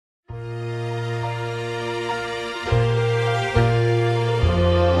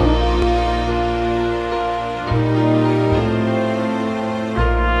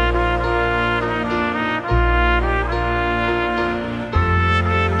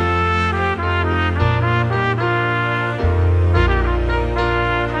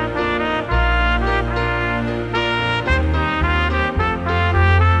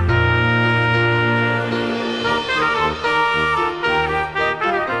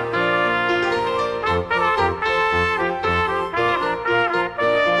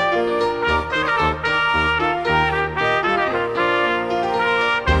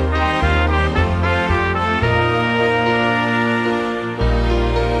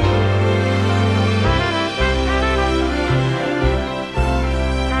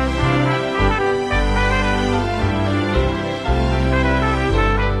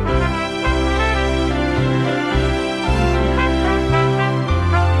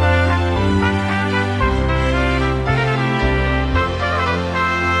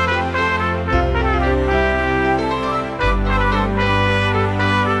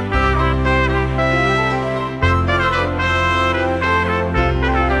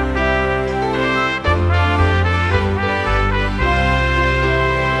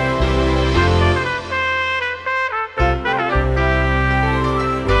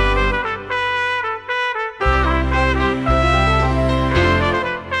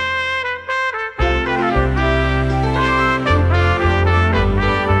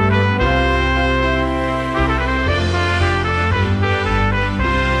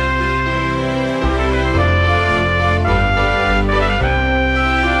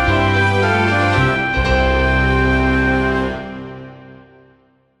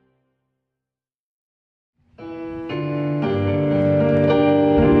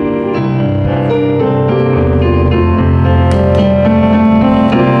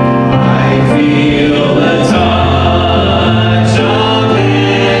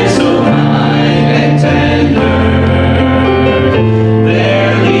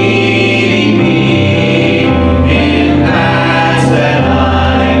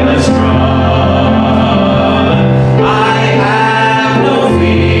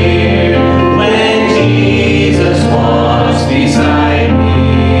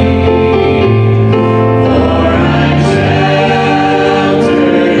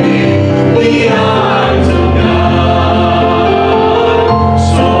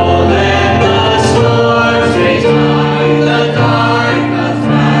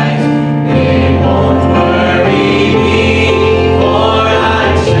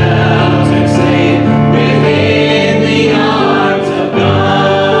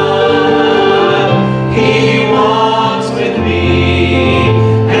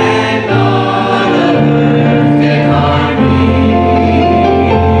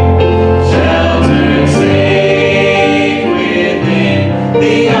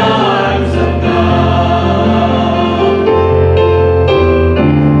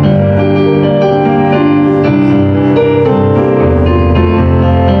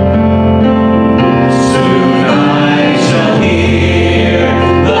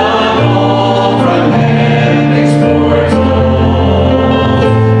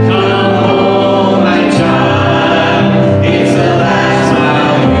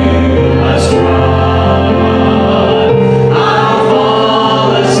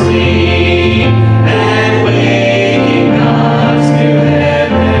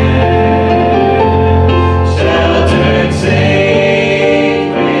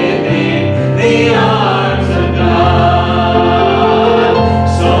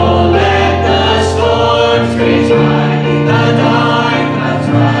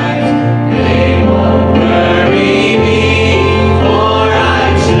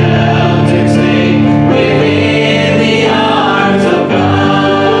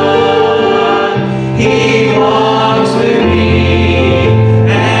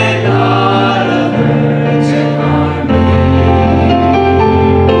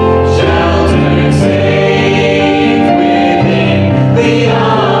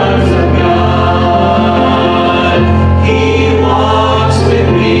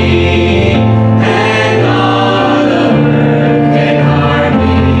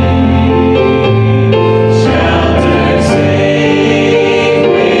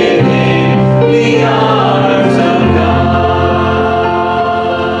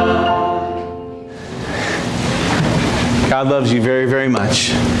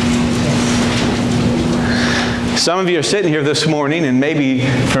Some of you are sitting here this morning, and maybe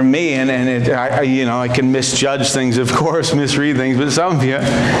for me, I can misjudge things, of course, misread things, but some of you,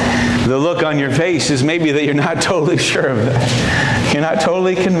 the look on your face is maybe that you're not totally sure of that. You're not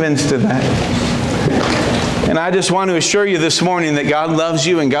totally convinced of that. And I just want to assure you this morning that God loves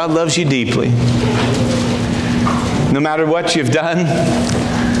you, and God loves you deeply. No matter what you've done,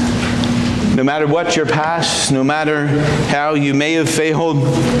 no matter what your past, no matter how you may have failed,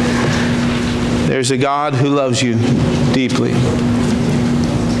 there's a God who loves you deeply.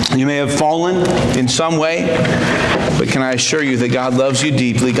 You may have fallen in some way, but can I assure you that God loves you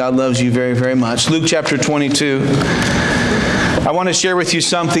deeply? God loves you very, very much. Luke chapter 22. I want to share with you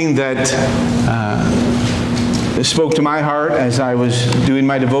something that spoke to my heart as I was doing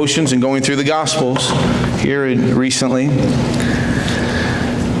my devotions and going through the Gospels here recently.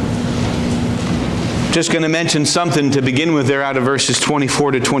 Just going to mention something to begin with there out of verses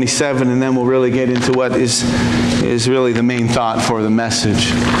 24 to 27, and then we'll really get into what is really the main thought for the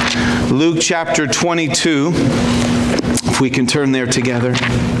message. Luke chapter 22, if we can turn there together.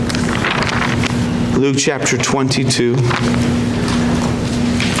 Luke chapter 22.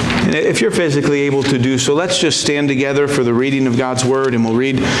 And if you're physically able to do so, let's just stand together for the reading of God's Word, and we'll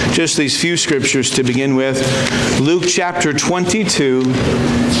read just these few scriptures to begin with. Luke chapter 22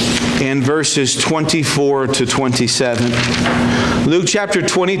 and verses 24 to 27. Luke chapter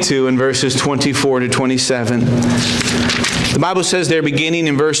 22 and verses 24 to 27. The Bible says there, beginning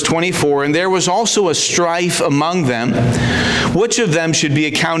in verse 24, "And there was also a strife among them, which of them should be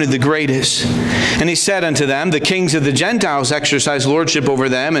accounted the greatest? And he said unto them, The kings of the Gentiles exercise lordship over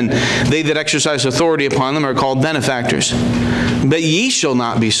them, and they that exercise authority upon them are called benefactors. But ye shall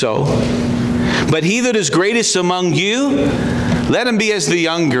not be so. But he that is greatest among you, let him be as the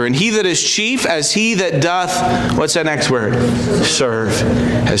younger, and he that is chief as he that doth," what's that next word? Serve.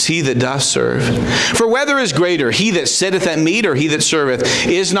 As he that doth serve. "For whether is greater, he that sitteth at meat or he that serveth?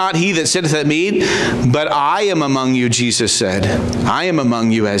 Is not he that sitteth at meat? But I am among you," Jesus said, "I am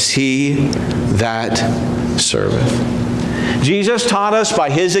among you as he that serveth." Jesus taught us by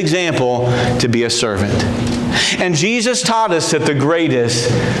his example to be a servant. And Jesus taught us that the greatest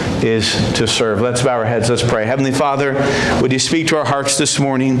is to serve. Let's bow our heads. Let's pray. Heavenly Father, would you speak to our hearts this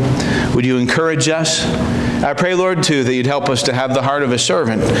morning? Would you encourage us? I pray, Lord, too, that you'd help us to have the heart of a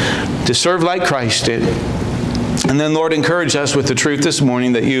servant, to serve like Christ did. And then, Lord, encourage us with the truth this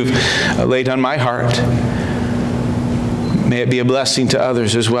morning that you've laid on my heart. May it be a blessing to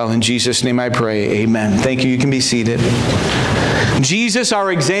others as well. In Jesus' name I pray. Amen. Thank you. You can be seated. Jesus,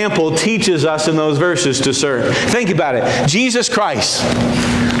 our example, teaches us in those verses to serve. Think about it. Jesus Christ,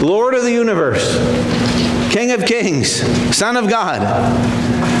 Lord of the universe, King of kings, Son of God.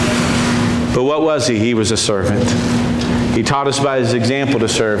 But what was he? He was a servant. He taught us by his example to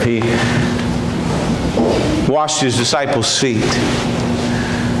serve. He washed his disciples' feet.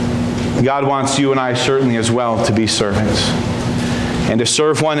 God wants you and I certainly as well to be servants and to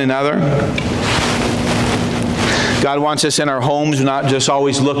serve one another. God wants us in our homes not just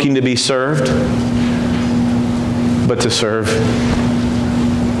always looking to be served, but to serve.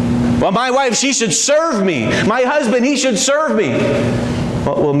 Well, my wife, she should serve me. My husband, he should serve me.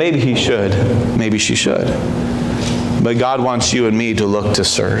 Well, maybe he should. Maybe she should. But God wants you and me to look to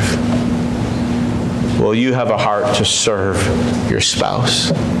serve. Will you have a heart to serve your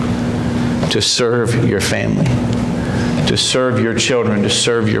spouse, to serve your family, to serve your children, to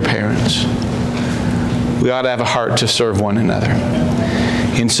serve your parents? We ought to have a heart to serve one another.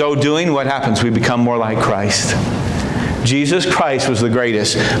 In so doing, what happens? We become more like Christ. Jesus Christ was the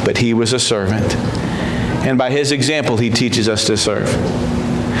greatest, but he was a servant. And by his example, he teaches us to serve.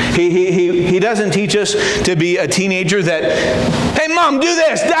 He doesn't teach us to be a teenager that, hey, Mom, do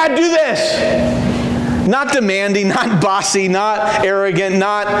this, Dad, do this. Not demanding, not bossy, not arrogant,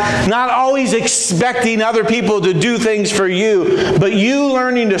 not always expecting other people to do things for you, but you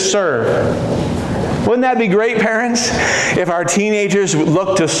learning to serve. Wouldn't that be great, parents, if our teenagers would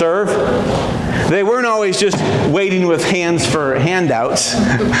look to serve? They weren't always just waiting with hands for handouts.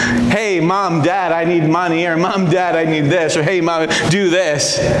 Hey, Mom, Dad, I need money, or Mom, Dad, I need this, or hey, Mom, do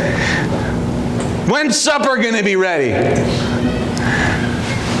this. When's supper going to be ready?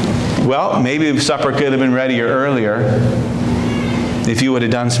 Well, maybe supper could have been ready earlier if you would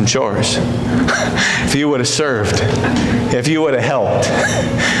have done some chores, if you would have served, if you would have helped,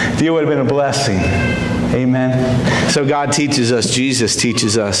 if you would have been a blessing. Amen. So God teaches us, Jesus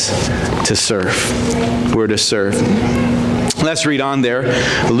teaches us to serve. We're to serve. Let's read on there.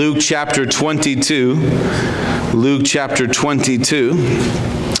 Luke chapter 22. Luke chapter 22.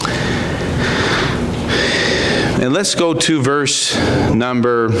 And let's go to verse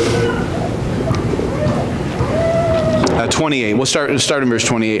number 28. We'll start in verse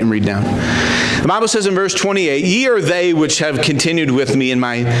 28 and read down. The Bible says in verse 28, "Ye are they which have continued with me in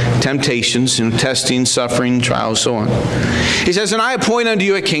my temptations, testing, suffering, trials," so on. He says, "And I appoint unto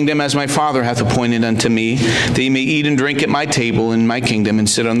you a kingdom, as my Father hath appointed unto me, that ye may eat and drink at my table in my kingdom, and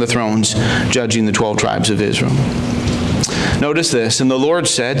sit on the thrones, judging the 12 tribes of Israel." Notice this, "And the Lord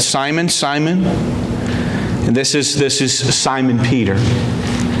said, Simon, Simon," and this is Simon Peter,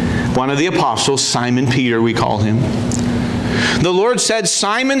 one of the apostles, Simon Peter we call him. "The Lord said,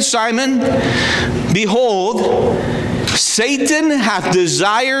 Simon, Simon, behold, Satan hath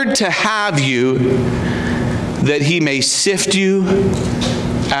desired to have you, that he may sift you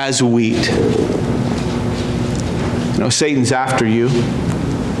as wheat." You know, Satan's after you.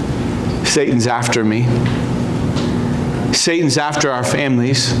 Satan's after me. Satan's after our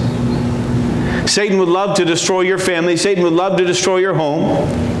families. Satan would love to destroy your family. Satan would love to destroy your home.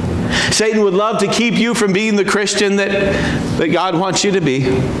 Satan would love to keep you from being the Christian that God wants you to be.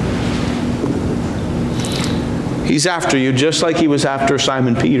 He's after you just like he was after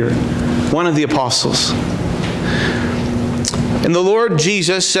Simon Peter, one of the apostles. And the Lord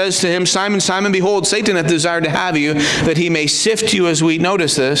Jesus says to him, "Simon, Simon, behold, Satan hath desired to have you, that he may sift you as wheat."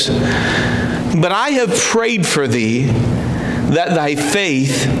 Notice this. "But I have prayed for thee, that thy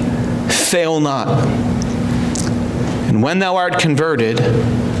faith fail not. And when thou art converted,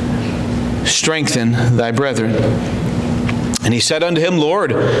 strengthen thy brethren." And he said unto him,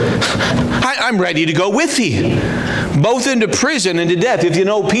 "Lord, I'm ready to go with thee, both into prison and to death." If you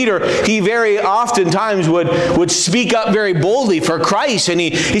know Peter, he very oftentimes would speak up very boldly for Christ. And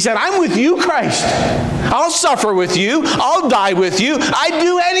he said, "I'm with you, Christ. I'll suffer with you. I'll die with you. I'd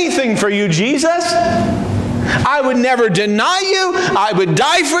do anything for you, Jesus. I would never deny you. I would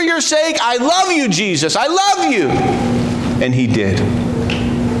die for your sake. I love you, Jesus. I love you." And he did.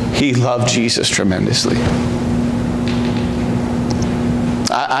 He loved Jesus tremendously.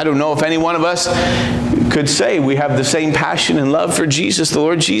 I don't know if any one of us could say we have the same passion and love for Jesus, the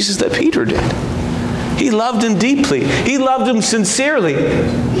Lord Jesus, that Peter did. He loved him deeply. He loved him sincerely.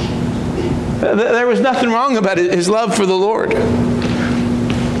 There was nothing wrong about his love for the Lord.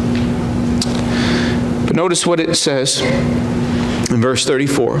 But notice what it says in verse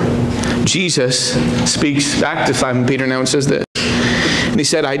 34. Jesus speaks back to Simon Peter now and says this. And he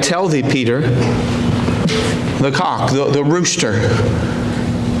said, "I tell thee, Peter, the cock, the rooster,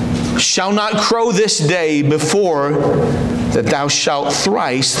 shall not crow this day before that thou shalt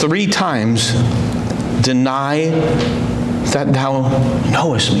thrice, 3 times, deny that thou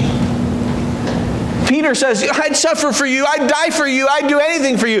knowest me." Peter says, "I'd suffer for you. I'd die for you. I'd do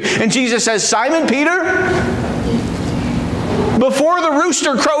anything for you." And Jesus says, "Simon Peter, before the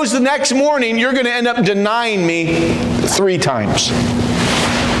rooster crows the next morning, you're going to end up denying me 3 times.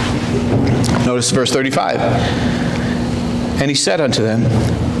 Notice verse 35. "And he said unto them,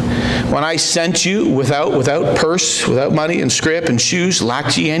 When I sent you without purse, without money, and scrip, and shoes,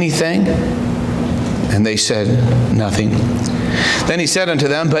 lacked ye anything? And they said, Nothing. Then he said unto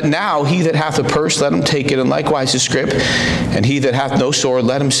them, But now he that hath a purse, let him take it, and likewise his scrip. And he that hath no sword,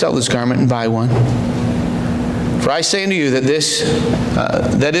 let him sell his garment and buy one. For I say unto you that this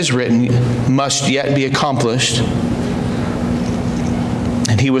that is written must yet be accomplished.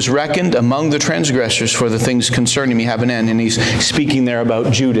 And he was reckoned among the transgressors, for the things concerning me have an end." And he's speaking there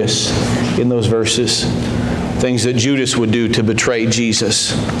about Judas in those verses. Things that Judas would do to betray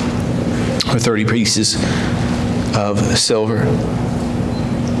Jesus. For 30 pieces of silver.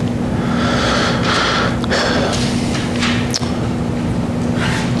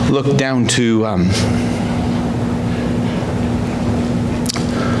 Look down to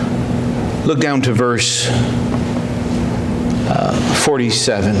verse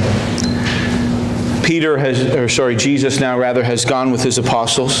 47. Jesus now rather has gone with his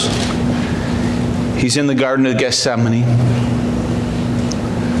apostles. He's in the Garden of Gethsemane.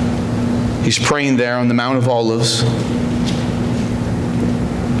 He's praying there on the Mount of Olives.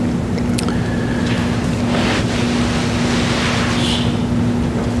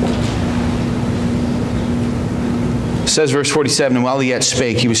 It says, verse 47, "And while he yet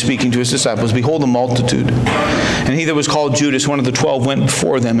spake, he was speaking to his disciples, Behold the multitude. And he that was called Judas, one of the 12, went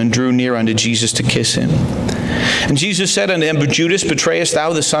before them, and drew near unto Jesus to kiss him. And Jesus said unto him, But Judas, betrayest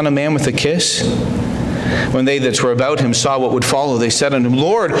thou the Son of Man with a kiss? When they that were about him saw what would follow, they said unto him,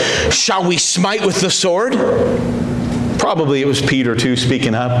 Lord, shall we smite with the sword? Probably it was Peter too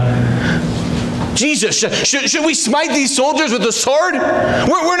speaking up. Jesus, should we smite these soldiers with the sword?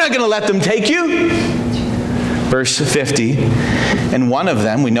 We're not going to let them take you. Verse 50, and one of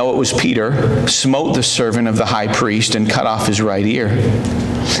them, we know it was Peter, smote the servant of the high priest and cut off his right ear.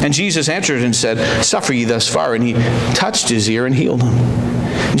 And Jesus answered and said, suffer ye thus far. And he touched his ear and healed him.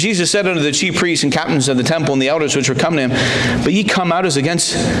 And Jesus said unto the chief priests and captains of the temple and the elders which were coming to him, but ye come out as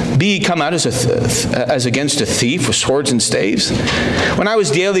against a thief with swords and staves? When I was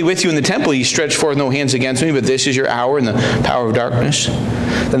daily with you in the temple, ye stretched forth no hands against me, but this is your hour and the power of darkness.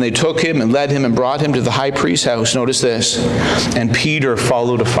 Then they took him and led him and brought him to the high priest's house. Notice this. And Peter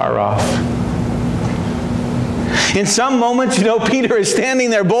followed afar off. In some moments, Peter is standing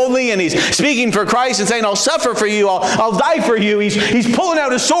there boldly and he's speaking for Christ and saying, I'll suffer for you, I'll die for you. He's pulling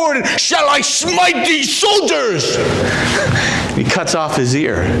out his sword and, shall I smite these soldiers? He cuts off his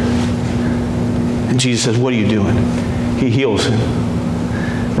ear. And Jesus says, what are you doing? He heals him.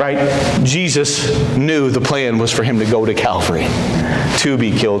 Right? Jesus knew the plan was for him to go to Calvary, to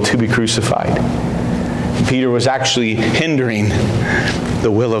be killed, to be crucified. Peter was actually hindering the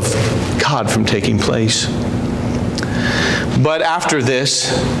will of God from taking place. But after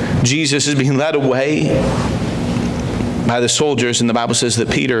this, Jesus is being led away by the soldiers, and the Bible says that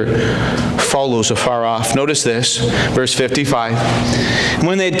Peter follows afar off. Notice this, verse 55. And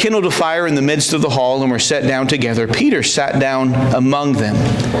when they had kindled a fire in the midst of the hall and were set down together, Peter sat down among them.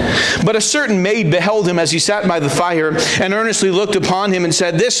 But a certain maid beheld him as he sat by the fire, and earnestly looked upon him and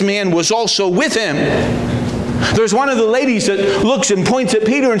said, this man was also with him. There's one of the ladies that looks and points at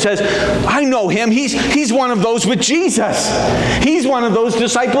Peter and says, I know him. He's one of those with Jesus. He's one of those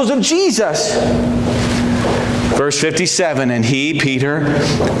disciples of Jesus. Verse 57, and he, Peter,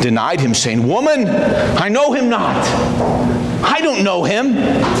 denied him, saying, woman, I know him not. I don't know him.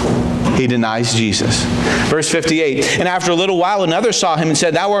 He denies Jesus. Verse 58, and after a little while another saw him and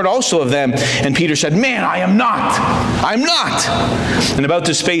said, thou art also of them. And Peter said, man, I am not. I am not. And about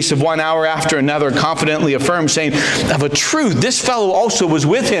the space of 1 hour after another confidently affirmed, saying, of a truth, this fellow also was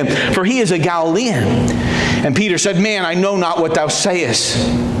with him, for he is a Galilean. And Peter said, man, I know not what thou sayest.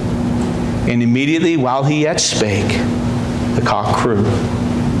 And immediately while he yet spake, the cock crew.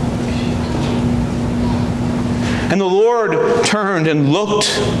 And the Lord turned and looked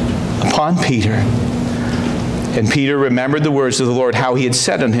upon Peter. And Peter remembered the words of the Lord, how he had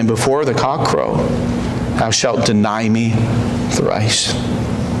said unto him, before the cock crow, thou shalt deny me thrice.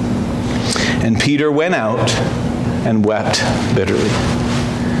 And Peter went out and wept bitterly.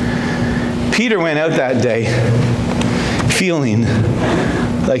 Peter went out that day feeling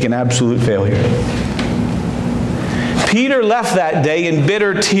like an absolute failure. Peter left that day in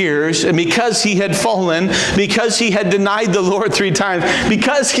bitter tears, and because he had fallen, because he had denied the Lord 3 times,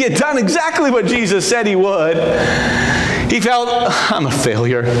 because he had done exactly what Jesus said he would, he felt, I'm a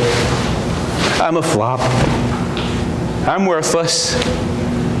failure. I'm a flop. I'm worthless.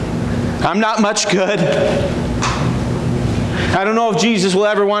 I'm not much good. I don't know if Jesus will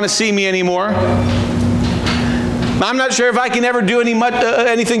ever want to see me anymore. I'm not sure if I can ever do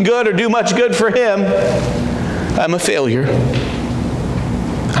anything good or do much good for him. I'm a failure.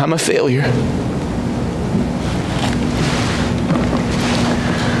 I'm a failure.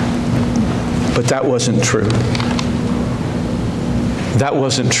 But that wasn't true. That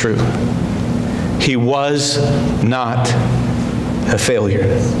wasn't true. He was not a failure.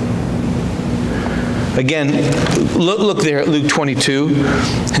 Again, look there at Luke 22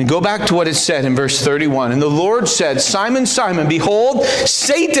 and go back to what it said in verse 31. And the Lord said, Simon, Simon, behold,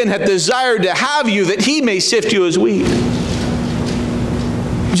 Satan hath desired to have you that he may sift you as wheat.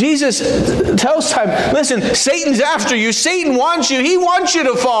 Jesus tells Simon, listen, Satan's after you. Satan wants you. He wants you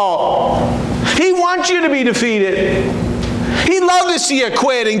to fall. He wants you to be defeated. He'd love to see you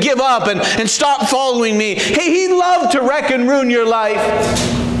quit and give up and stop following me. He'd love to wreck and ruin your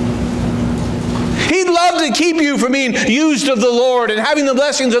life. He'd love to keep you from being used of the Lord and having the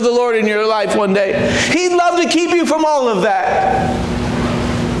blessings of the Lord in your life one day. He'd love to keep you from all of that.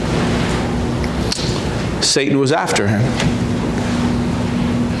 Satan was after him.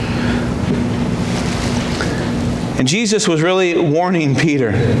 And Jesus was really warning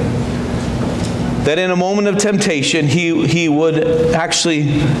Peter that in a moment of temptation, he would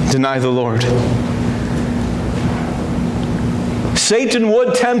actually deny the Lord. Satan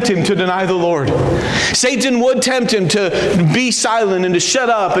would tempt him to deny the Lord. Satan would tempt him to be silent and to shut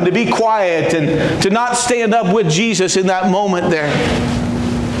up and to be quiet and to not stand up with Jesus in that moment there.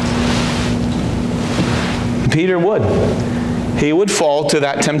 Peter would. He would fall to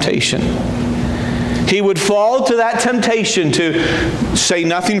that temptation. He would fall to that temptation to say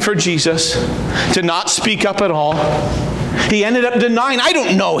nothing for Jesus, to not speak up at all. He ended up denying, I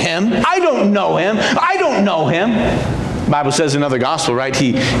don't know him. I don't know him. I don't know him. The Bible says in another gospel, right?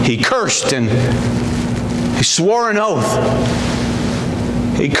 He cursed and He swore an oath.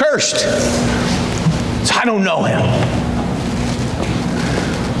 He cursed. So I don't know him.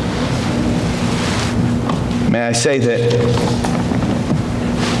 May I say that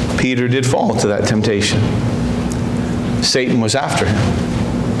Peter did fall to that temptation. Satan was after him.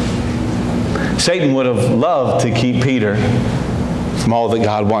 Satan would have loved to keep Peter from all that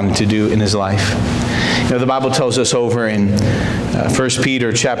God wanted to do in his life. You know, the Bible tells us over in 1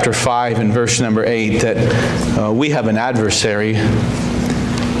 Peter chapter 5 and verse number 8 that we have an adversary.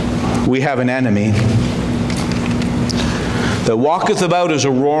 We have an enemy that walketh about as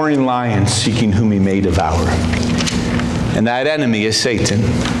a roaring lion, seeking whom he may devour. And that enemy is Satan.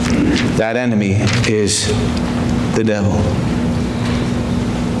 That enemy is the devil.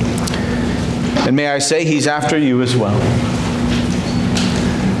 And may I say, he's after you as well.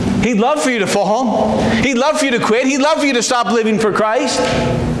 He'd love for you to fall. He'd love for you to quit. He'd love for you to stop living for Christ.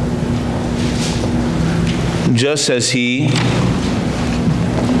 Just as he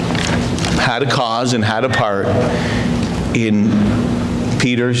had a cause and had a part in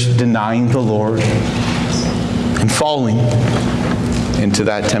Peter's denying the Lord and falling into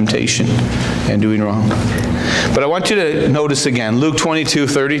that temptation and doing wrong. But I want you to notice again, Luke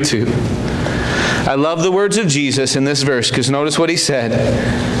 22:32. I love the words of Jesus in this verse because notice what he said.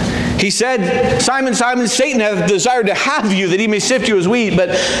 He said, Simon, Simon, Satan hath desired to have you that he may sift you as wheat. But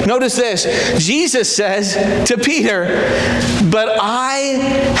notice this. Jesus says to Peter, but I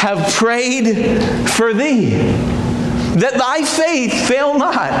have prayed for thee, that thy faith fail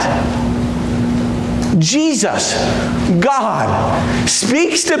not. Jesus, God,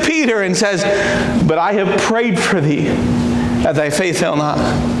 speaks to Peter and says, but I have prayed for thee, that thy faith fail not.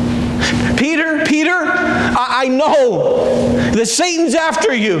 Peter, I know that Satan's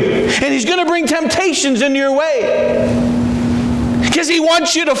after you, and he's going to bring temptations into your way. Because he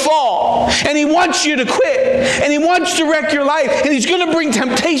wants you to fall, and he wants you to quit, and he wants to wreck your life, and he's going to bring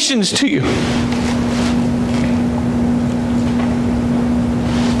temptations to you.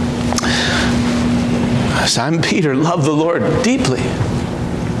 Simon Peter loved the Lord deeply,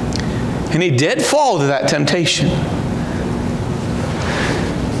 and he did fall to that temptation.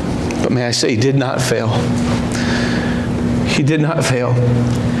 But may I say, he did not fail. He did not fail.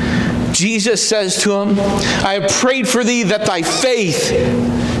 Jesus says to him, I have prayed for thee that thy faith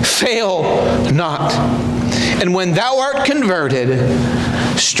fail not. And when thou art converted,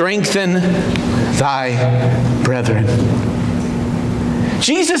 strengthen thy brethren.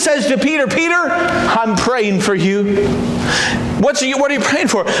 Jesus says to Peter, Peter, I'm praying for you. What are you praying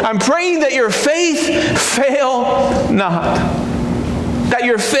for? I'm praying that your faith fail not. That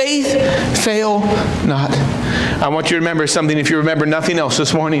your faith fail not. I want you to remember something, if you remember nothing else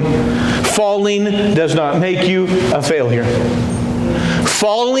this morning. Falling does not make you a failure.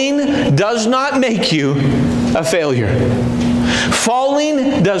 Falling does not make you a failure.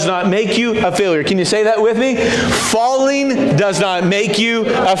 Falling does not make you a failure. Can you say that with me? Falling does not make you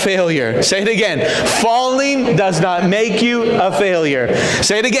a failure. Say it again. Falling does not make you a failure.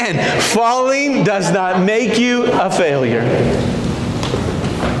 Say it again. Falling does not make you a failure.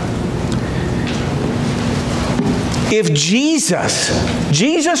 If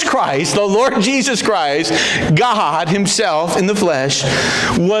Jesus Christ, the Lord Jesus Christ, God himself in the flesh,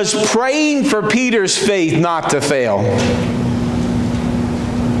 was praying for Peter's faith not to fail,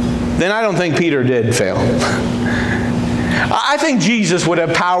 then I don't think Peter did fail. I think Jesus would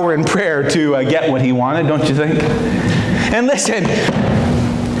have power in prayer to get what he wanted, don't you think? And listen,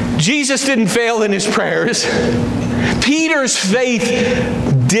 Jesus didn't fail in his prayers. Peter's faith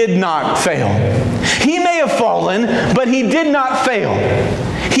did not fail. He may have fallen, but he did not fail.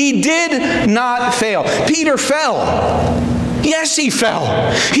 He did not fail. Peter fell. Yes, he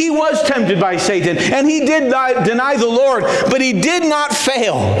fell. He was tempted by Satan, and he did deny the Lord, but he did not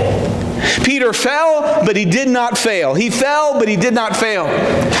fail. Peter fell, but he did not fail. He fell, but he did not fail.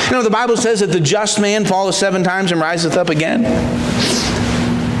 You know, the Bible says that the just man falleth 7 times and riseth up again.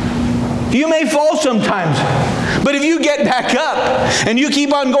 You may fall sometimes, but if you get back up and you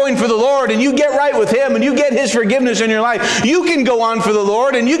keep on going for the Lord and you get right with him and you get his forgiveness in your life, you can go on for the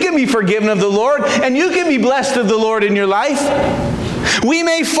Lord and you can be forgiven of the Lord and you can be blessed of the Lord in your life. We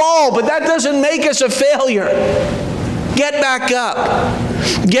may fall, but that doesn't make us a failure. Get back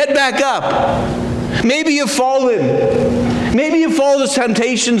up. Get back up. Maybe you've fallen. Maybe you fall to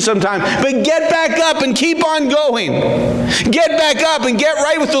temptation sometime, but get back up and keep on going. Get back up and get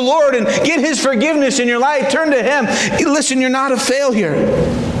right with the Lord and get his forgiveness in your life. Turn to him. Listen, you're not a failure.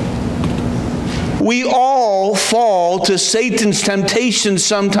 We all fall to Satan's temptation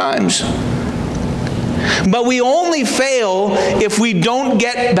sometimes. But we only fail if we don't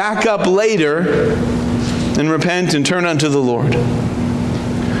get back up later and repent and turn unto the Lord.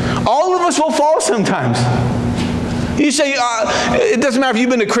 All of us will fall sometimes. You say, it doesn't matter if you've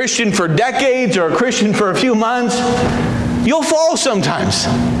been a Christian for decades or a Christian for a few months. You'll fall sometimes.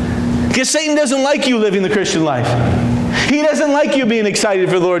 Because Satan doesn't like you living the Christian life. He doesn't like you being excited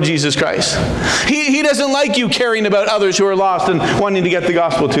for the Lord Jesus Christ. He doesn't like you caring about others who are lost and wanting to get the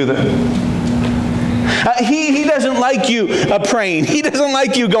gospel to them. He doesn't like you praying. He doesn't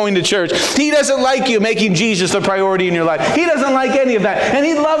like you going to church. He doesn't like you making Jesus a priority in your life. He doesn't like any of that. And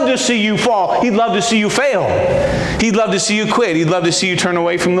he'd love to see you fall. He'd love to see you fail. He'd love to see you quit. He'd love to see you turn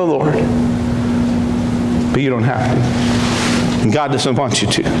away from the Lord. But you don't have to. And God doesn't want you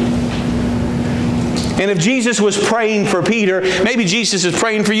to. And if Jesus was praying for Peter, maybe Jesus is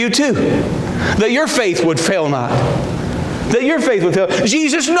praying for you too. That your faith would fail not. That your faith would fail.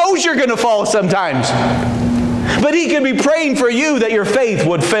 Jesus knows you're going to fall sometimes. But he could be praying for you that your faith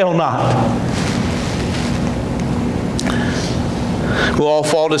would fail not. We'll all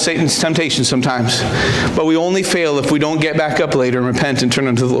fall to Satan's temptation sometimes. But we only fail if we don't get back up later and repent and turn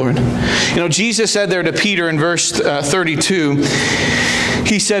unto the Lord. You know, Jesus said there to Peter in verse 32,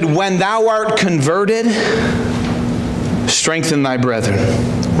 he said, when thou art converted, strengthen thy brethren.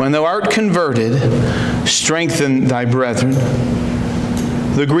 When thou art converted, strengthen thy brethren.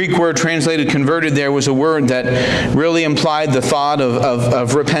 The Greek word translated converted there was a word that really implied the thought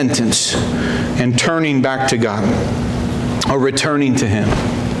of repentance and turning back to God or returning to Him.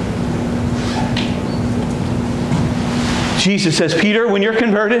 Jesus says, Peter, when you're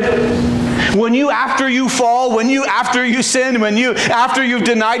converted, when you, after you fall, when you, after you sin, when you, after you've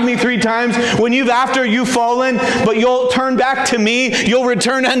denied me 3 times, when you've, after you've fallen, but you'll turn back to me, you'll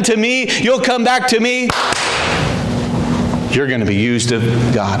return unto me, you'll come back to me, you're going to be used of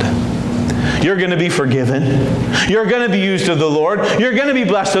God. You're going to be forgiven. You're going to be used of the Lord. You're going to be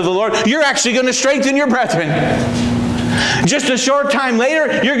blessed of the Lord. You're actually going to strengthen your brethren. Just a short time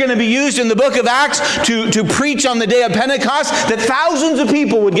later, you're going to be used in the book of Acts to preach on the day of Pentecost, that thousands of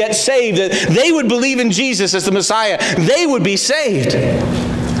people would get saved, that they would believe in Jesus as the Messiah. They would be saved.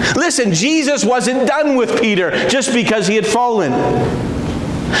 Listen, Jesus wasn't done with Peter just because he had fallen.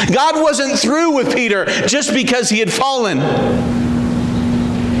 God wasn't through with Peter just because he had fallen.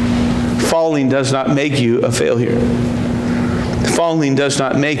 Falling does not make you a failure. Falling does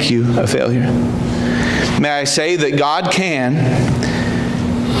not make you a failure. May I say that God can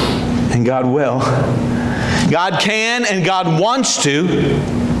and God will. God can and God wants to.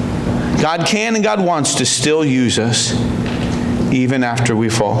 God can and God wants to still use us even after we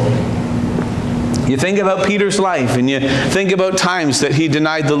fall. You think about Peter's life and you think about times that he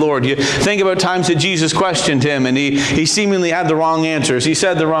denied the Lord. You think about times that Jesus questioned him and he seemingly had the wrong answers. He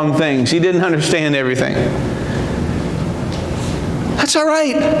said the wrong things. He didn't understand everything. That's all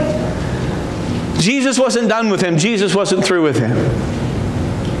right. Jesus wasn't done with him. Jesus wasn't through with him.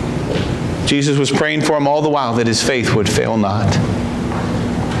 Jesus was praying for him all the while that his faith would fail not.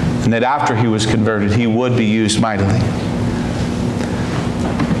 And that after he was converted, he would be used mightily.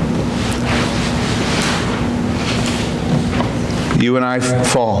 You and I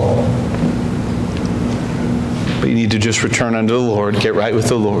fall. But you need to just return unto the Lord, get right with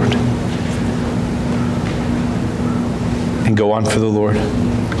the Lord, and go on for the Lord.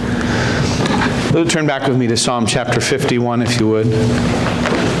 Turn back with me to Psalm chapter 51, if you would.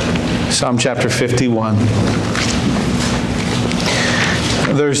 Psalm chapter 51.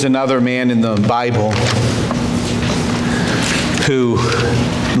 There's another man in the Bible who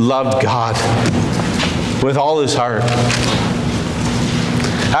loved God with all his heart.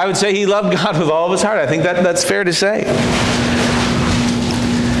 I would say he loved God with all of his heart. I think that's fair to say.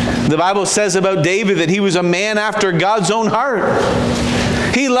 The Bible says about David that he was a man after God's own heart.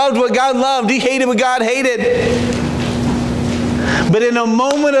 He loved what God loved. He hated what God hated. But in a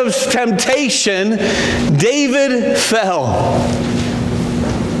moment of temptation, David fell.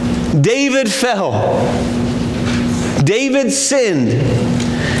 David fell. David sinned.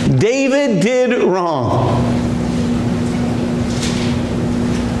 David did wrong.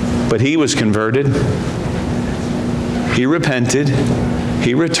 But he was converted. He repented.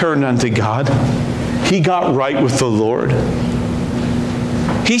 He returned unto God. He got right with the Lord.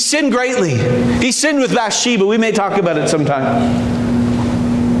 He sinned greatly. He sinned with Bathsheba. We may talk about it sometime.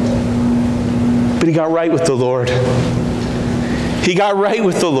 But he got right with the Lord. He got right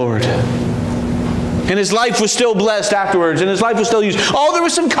with the Lord. And his life was still blessed afterwards. And his life was still used. Oh, there were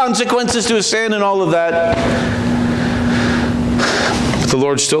some consequences to his sin and all of that. But the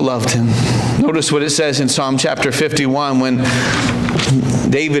Lord still loved him. Notice what it says in Psalm chapter 51 when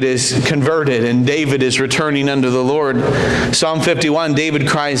David is converted, and David is returning unto the Lord. Psalm 51, David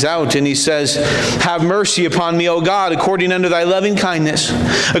cries out, and he says, have mercy upon me, O God, according unto thy loving kindness.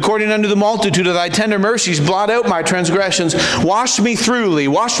 According unto the multitude of thy tender mercies, blot out my transgressions. Wash me thoroughly.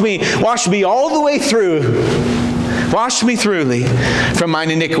 Wash me all the way through. Wash me thoroughly from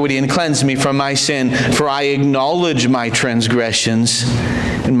mine iniquity, and cleanse me from my sin. For I acknowledge my transgressions,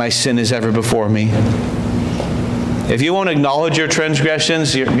 and my sin is ever before me. If you won't acknowledge your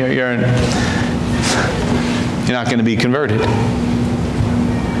transgressions, you're not going to be converted.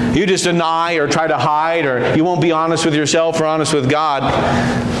 You just deny or try to hide, or you won't be honest with yourself or honest with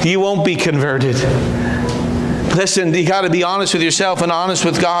God, you won't be converted. Listen, you got to be honest with yourself and honest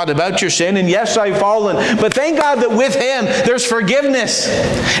with God about your sin. And yes, I've fallen. But thank God that with Him, there's forgiveness,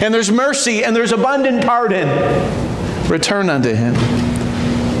 and there's mercy, and there's abundant pardon. Return unto Him.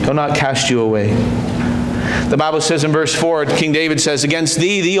 He'll not cast you away. The Bible says in verse 4, King David says, against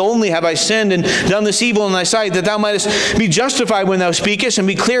thee only have I sinned and done this evil in thy sight, that thou mightest be justified when thou speakest and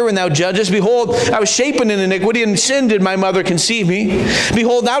be clear when thou judgest. Behold, I was shapen in iniquity, and sin did my mother conceive me.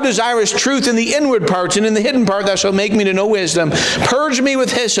 Behold, thou desirest truth in the inward parts, and in the hidden part thou shalt make me to know wisdom. Purge me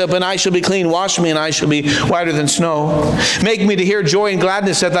with hyssop, and I shall be clean. Wash me, and I shall be whiter than snow. Make me to hear joy and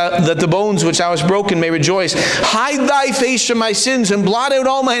gladness, that the bones which thou hast broken may rejoice. Hide thy face from my sins, and blot out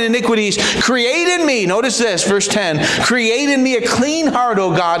all mine iniquities. Create in me, notice this, verse 10, create in me a clean heart,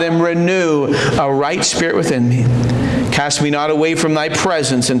 O God, and renew a right spirit within me. Cast me not away from thy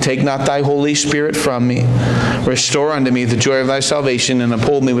presence, and take not thy Holy Spirit from me. Restore unto me the joy of thy salvation, and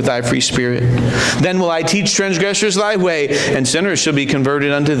uphold me with thy free spirit. Then will I teach transgressors thy way, and sinners shall be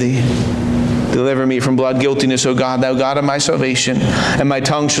converted unto thee. Deliver me from blood guiltiness, O God, thou God of my salvation, and my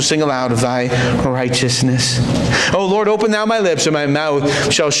tongue shall sing aloud of thy righteousness. O Lord, open thou my lips, and my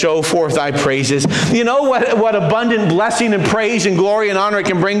mouth shall show forth thy praises. You know what abundant blessing and praise and glory and honor it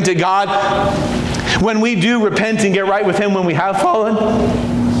can bring to God when we do repent and get right with Him when we have fallen?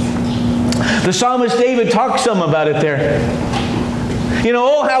 The psalmist David talks some about it there. You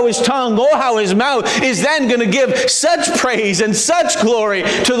know, oh, how his tongue, oh, how his mouth is then going to give such praise and such glory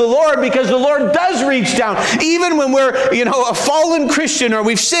to the Lord, because the Lord does reach down. Even when we're, a fallen Christian, or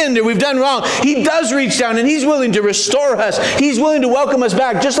we've sinned or we've done wrong, He does reach down, and He's willing to restore us. He's willing to welcome us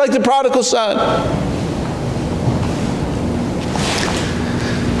back, just like the prodigal son.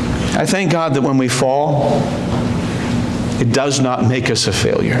 I thank God that when we fall, it does not make us a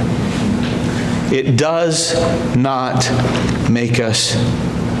failure. It does not make us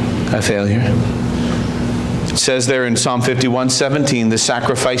a failure. It says there in Psalm 51:17, the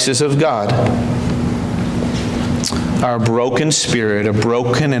sacrifices of God are a broken spirit, a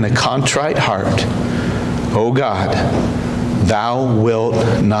broken and a contrite heart. O God, thou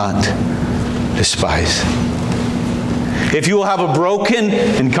wilt not despise. If you will have a broken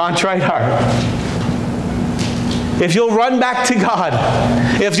and contrite heart, if you'll run back to God,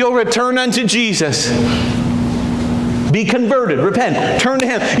 if you'll return unto Jesus, be converted, repent, turn to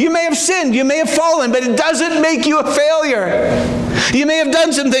Him. You may have sinned, you may have fallen, but it doesn't make you a failure. You may have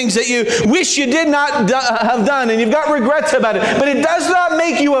done some things that you wish you did not have done, and you've got regrets about it, but it does not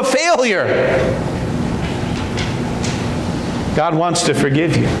make you a failure. God wants to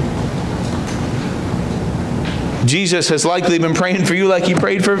forgive you. Jesus has likely been praying for you like He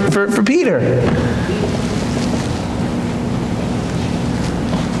prayed for Peter.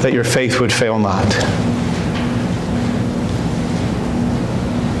 That your faith would fail not.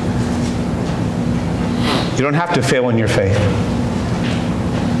 You don't have to fail in your faith.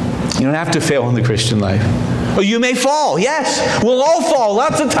 You don't have to fail in the Christian life. Oh, you may fall. Yes, we'll all fall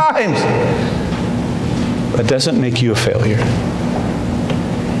lots of times. That doesn't make you a failure.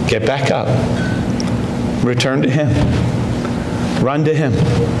 Get back up. Return to Him. Run to Him.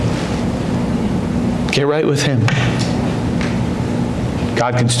 Get right with Him.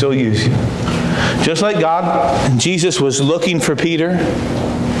 God can still use you. Just like God and Jesus was looking for Peter.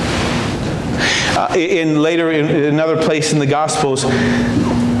 In another place in the Gospels,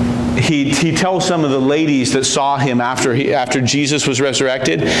 he tells some of the ladies that saw Him after Jesus was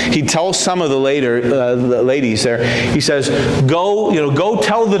resurrected. He tells some of the ladies there. He says, "Go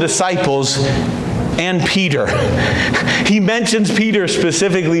tell the disciples and Peter." He mentions Peter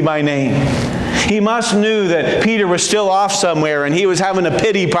specifically by name. He must knew that Peter was still off somewhere, and he was having a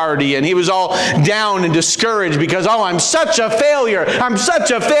pity party, and he was all down and discouraged because, oh, I'm such a failure. I'm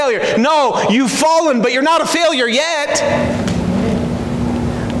such a failure. No, you've fallen, but you're not a failure yet.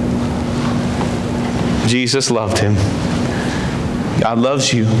 Jesus loved him. God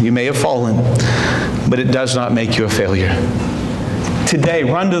loves you. You may have fallen, but it does not make you a failure. Today,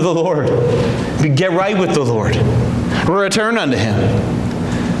 run to the Lord. Get right with the Lord. Return unto Him.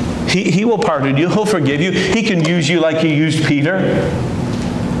 He will pardon you. He'll forgive you. He can use you like He used Peter.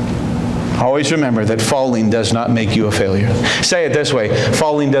 Always remember that falling does not make you a failure. Say it this way.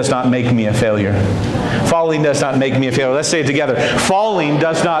 Falling does not make me a failure. Falling does not make me a failure. Let's say it together. Falling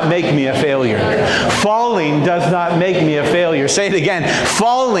does not make me a failure. Falling does not make me a failure. Say it again.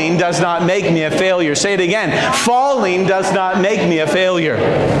 Falling does not make me a failure. Say it again. Falling does not make me a failure.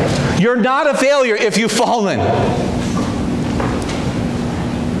 You're not a failure if you've fallen.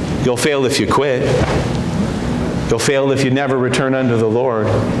 You'll fail if you quit. You'll fail if you never return unto the Lord.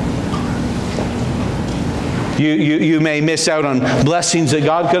 You may miss out on blessings that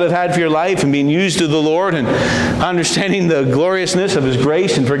God could have had for your life and being used of the Lord and understanding the gloriousness of His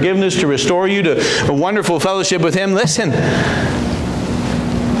grace and forgiveness to restore you to a wonderful fellowship with Him. Listen,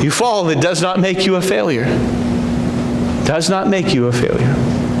 you fall, it does not make you a failure. It does not make you a failure.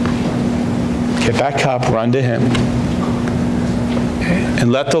 Get back up, run to Him,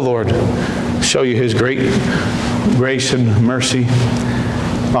 and let the Lord show you His great grace and mercy,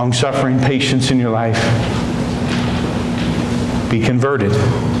 long-suffering, patience in your life. Be converted.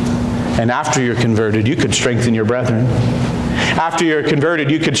 And after you're converted, you could strengthen your brethren. After you're converted,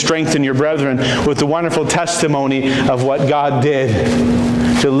 you could strengthen your brethren with the wonderful testimony of what God did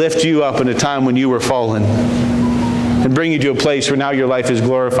to lift you up in a time when you were fallen and bring you to a place where now your life is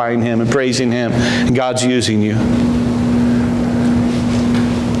glorifying Him and praising Him and God's using you.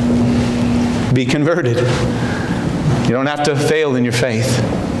 Be converted. You don't have to fail in your faith,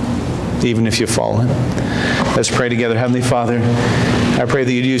 even if you've fallen. Let's pray together. Heavenly Father, I pray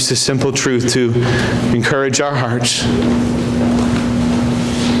that You'd use this simple truth to encourage our hearts.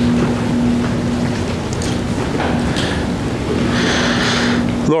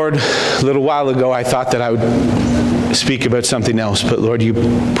 Lord, a little while ago I thought that I would speak about something else, but Lord, You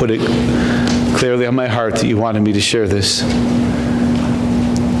put it clearly on my heart that You wanted me to share this.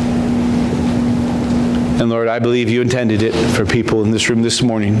 And Lord, I believe You intended it for people in this room this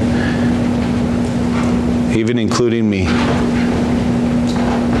morning, even including me.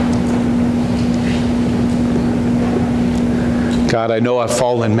 God, I know I've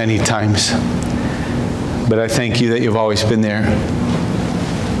fallen many times, but I thank You that You've always been there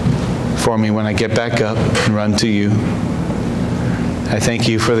for me when I get back up and run to You. I thank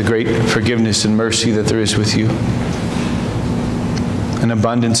You for the great forgiveness and mercy that there is with You, an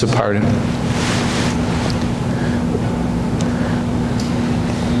abundance of pardon.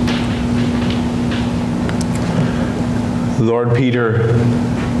 Lord, Peter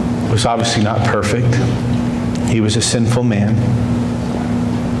was obviously not perfect. He was a sinful man.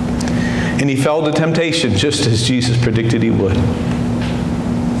 And he fell to temptation just as Jesus predicted he would.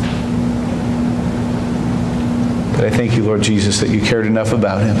 But I thank You, Lord Jesus, that You cared enough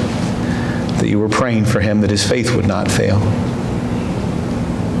about him, that You were praying for him, that his faith would not fail.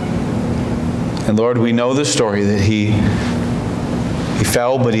 And Lord, we know the story that he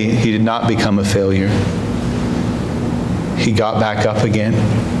fell, but he did not become a failure. He got back up again.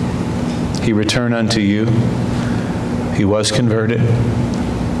 He returned unto You. He was converted.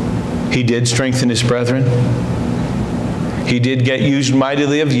 He did strengthen his brethren. He did get used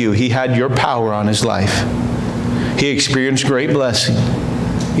mightily of You. He had Your power on his life. He experienced great blessing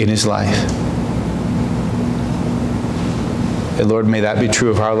in his life. And Lord, may that be true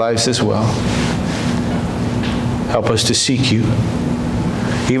of our lives as well. Help us to seek You.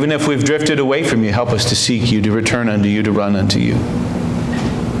 Even if we've drifted away from You, help us to seek You, to return unto You, to run unto You.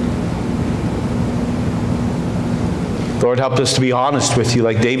 Lord, help us to be honest with You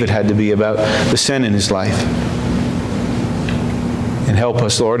like David had to be about the sin in his life. And help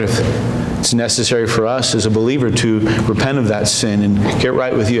us, Lord, if it's necessary for us as a believer to repent of that sin and get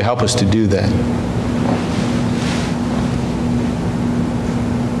right with You, help us to do that.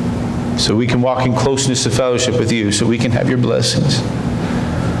 So we can walk in closeness of fellowship with You, so we can have Your blessings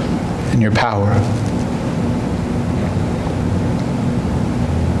and Your power.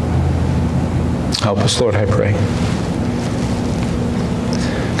 Help us, Lord, I pray.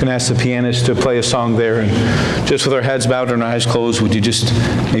 I'm going to ask the pianist to play a song there, and just with our heads bowed and our eyes closed, would you just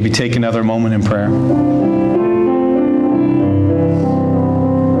maybe take another moment in prayer?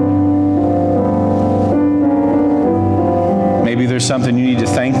 Maybe there's something you need to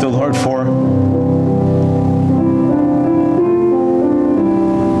thank the Lord for.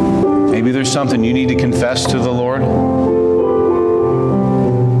 Maybe there's something you need to confess to the Lord.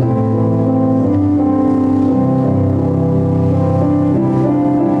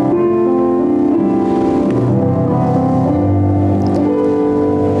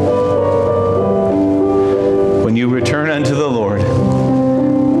 When you return unto the Lord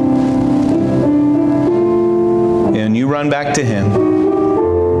and you run back to Him,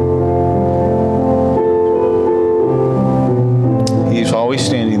 always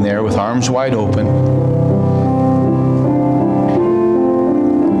standing there with arms wide open.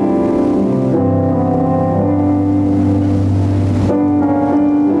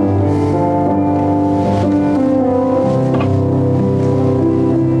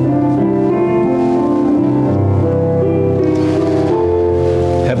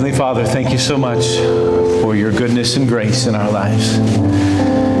 Heavenly Father, thank you so much for your goodness and grace in our lives.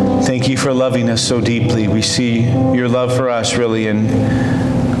 Thank you for loving us so deeply. We see your love for us really in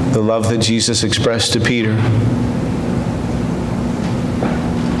the love that Jesus expressed to Peter.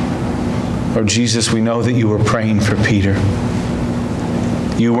 Lord Jesus, we know that you were praying for Peter.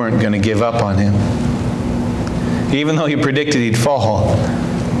 You weren't going to give up on him. Even though you predicted he'd fall,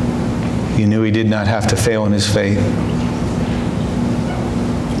 you knew he did not have to fail in his faith.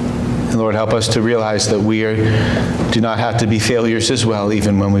 And Lord, help us to realize that we do not have to be failures as well,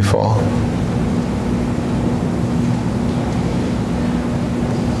 even when we fall.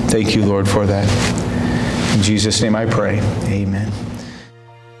 Thank you, Lord, for that. In Jesus' name I pray. Amen.